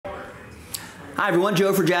Hi everyone,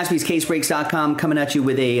 Joe for jaspyscasebreaks.com coming at you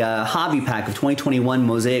with a hobby pack of 2021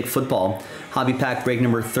 Mosaic football. Hobby pack break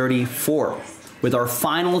number 34. With our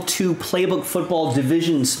final two playbook football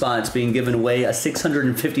division spots being given away, a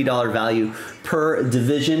 $650 value per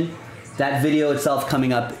division. That video itself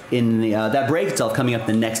coming up in the, that break itself coming up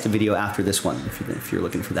in the next video after this one, if you're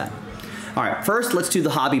looking for that. All right, first let's do the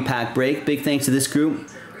hobby pack break. Big thanks to this group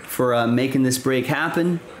for making this break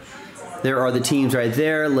happen. There are the teams right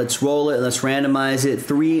there. Let's roll it. Let's randomize it.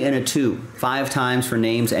 3 and a 2. 5 times for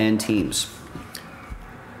names and teams.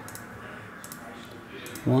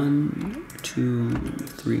 1, 2,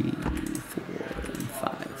 3, 4, and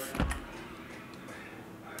 5.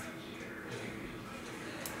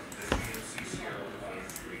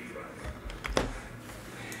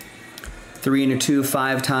 Three and a 2,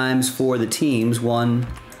 5 times for the teams. 1,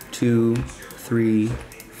 2, 3,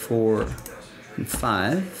 4, and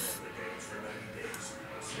 5.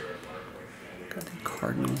 Got the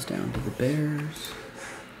Cardinals down to the Bears.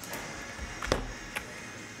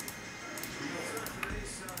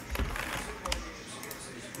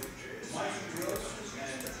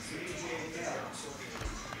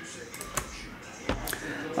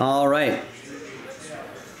 All right.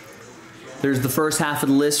 There's the first half of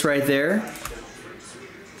the list right there.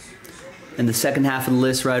 And the second half of the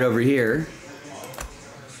list right over here.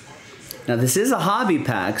 Now this is a hobby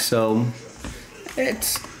pack, so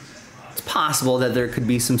it's possible that there could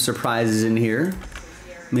be some surprises in here.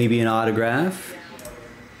 Maybe an autograph.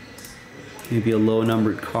 Maybe a low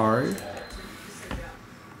numbered card.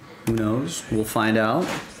 Who knows? We'll find out.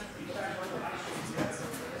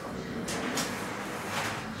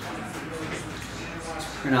 Let's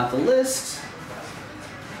print out the list.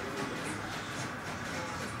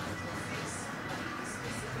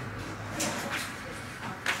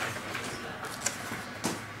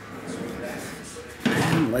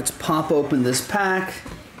 Let's pop open this pack.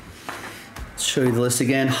 Let's show you the list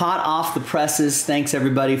again. Hot off the presses. Thanks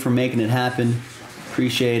everybody for making it happen.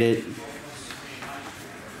 Appreciate it.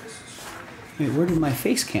 Wait, where did my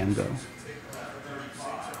face cam go?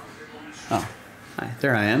 Oh, hi,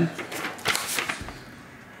 there I am.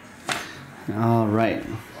 All right.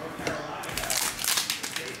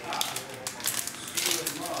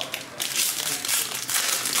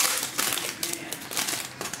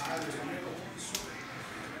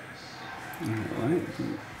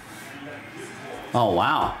 Oh,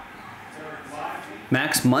 wow.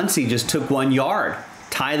 Max Muncy just took 1 yard.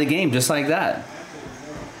 Tie the game just like that.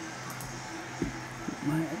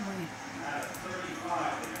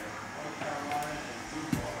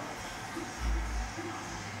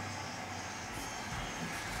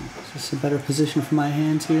 Is this a better position for my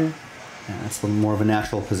hands here? Yeah, that's a little more of a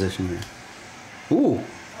natural position here. Ooh.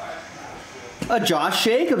 A Josh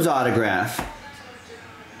Jacobs autograph.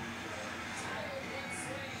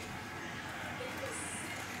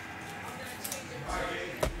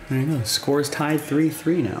 There you go. Score's tied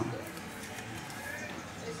 3-3 now.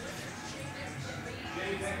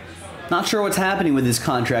 Not sure what's happening with this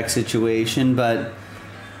contract situation, but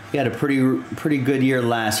he had a pretty good year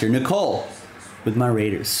last year. Nicole with my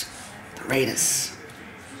Raiders. The Raiders.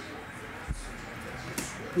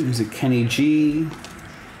 There's a Kenny G.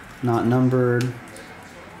 Not numbered.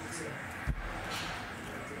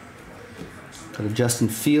 Got a Justin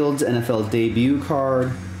Fields NFL debut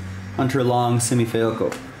card. Hunter Long, Simi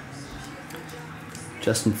Fehoko.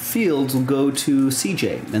 Justin Fields will go to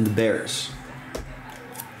CJ and the Bears.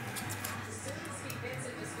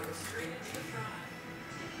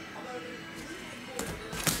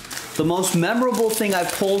 The most memorable thing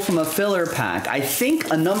I've pulled from a filler pack, I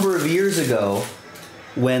think a number of years ago,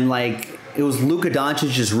 when like it was Luka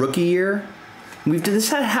Doncic's rookie year. This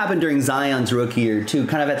had happened during Zion's rookie year too,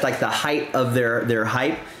 kind of at like the height of their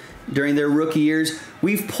hype during their rookie years.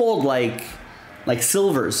 We've pulled like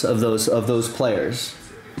silvers of those players.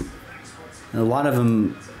 And a lot of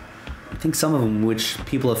them, I think some of them, which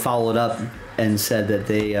people have followed up and said that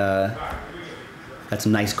they got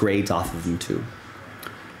some nice grades off of them too.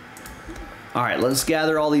 All right, let's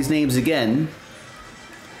gather all these names again,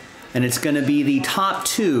 and it's going to be the top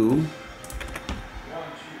two.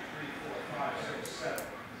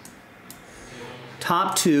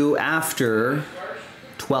 Top two after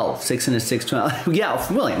 12, 6 and a 6, 12.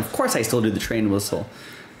 Yeah, William, of course I still do the train whistle.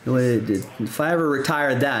 If I ever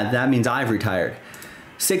retired that means I've retired.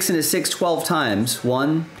 6 and a 6, 12 times.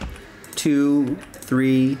 1, 2,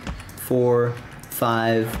 3, 4,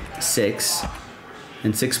 5, 6.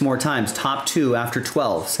 And 6 more times. Top two after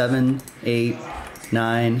 12. 7, 8,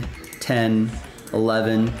 9, 10,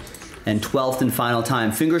 11, and 12th and final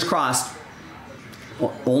time. Fingers crossed.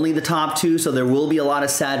 Only the top two, so there will be a lot of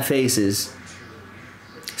sad faces.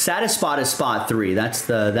 Saddest spot is spot 3. That's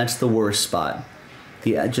the worst spot.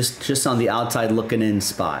 The just on the outside looking in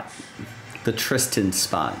spot. The Tristan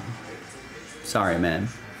spot. Sorry, man.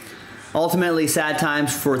 Ultimately, sad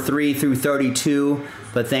times for 3 through 32,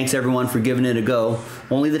 but thanks everyone for giving it a go.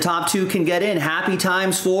 Only the top 2 can get in. Happy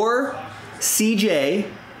times for CJ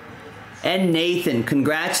and Nathan.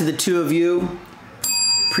 Congrats to the 2 of you.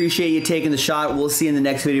 Appreciate you taking the shot. We'll see you in the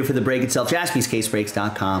next video for the break itself.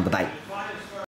 JaspysCaseBreaks.com. Bye-bye.